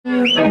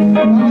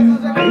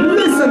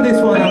Listen this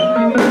one up.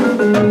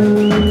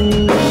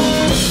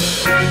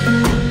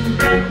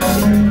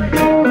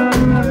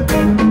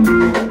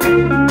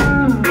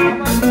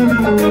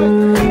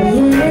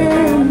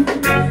 Yeah,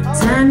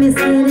 time is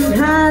getting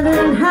harder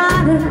and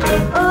harder.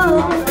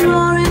 Oh,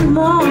 more and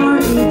more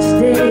each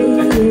day.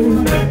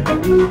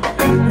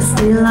 Yeah.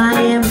 Still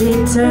I am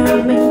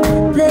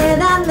determined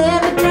that I'm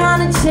never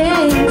gonna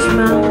change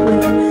my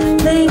way.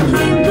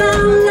 Thinking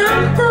about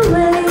life the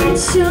way it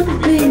should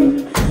be.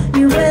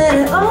 You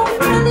better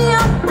open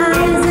your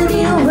eyes and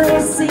you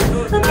will see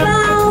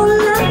about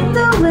life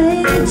the way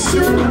it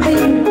should be.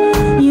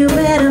 You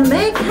better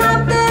make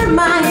up their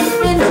mind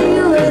and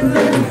deal with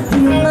it.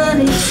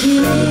 Humanity,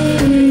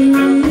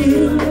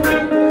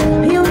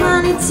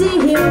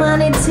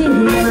 humanity,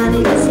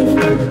 humanity.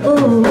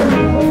 Oh,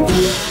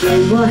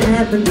 what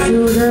happened to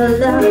the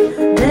love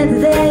that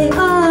they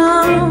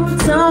are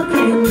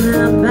talking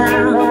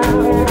about?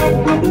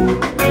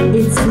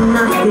 It's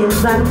nothing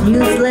but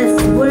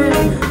useless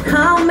words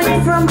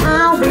coming from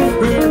out of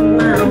their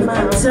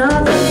mouth.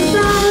 Talking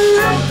about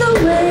love the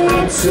way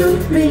it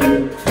should be.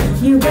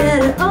 You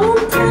better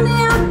open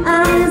your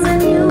eyes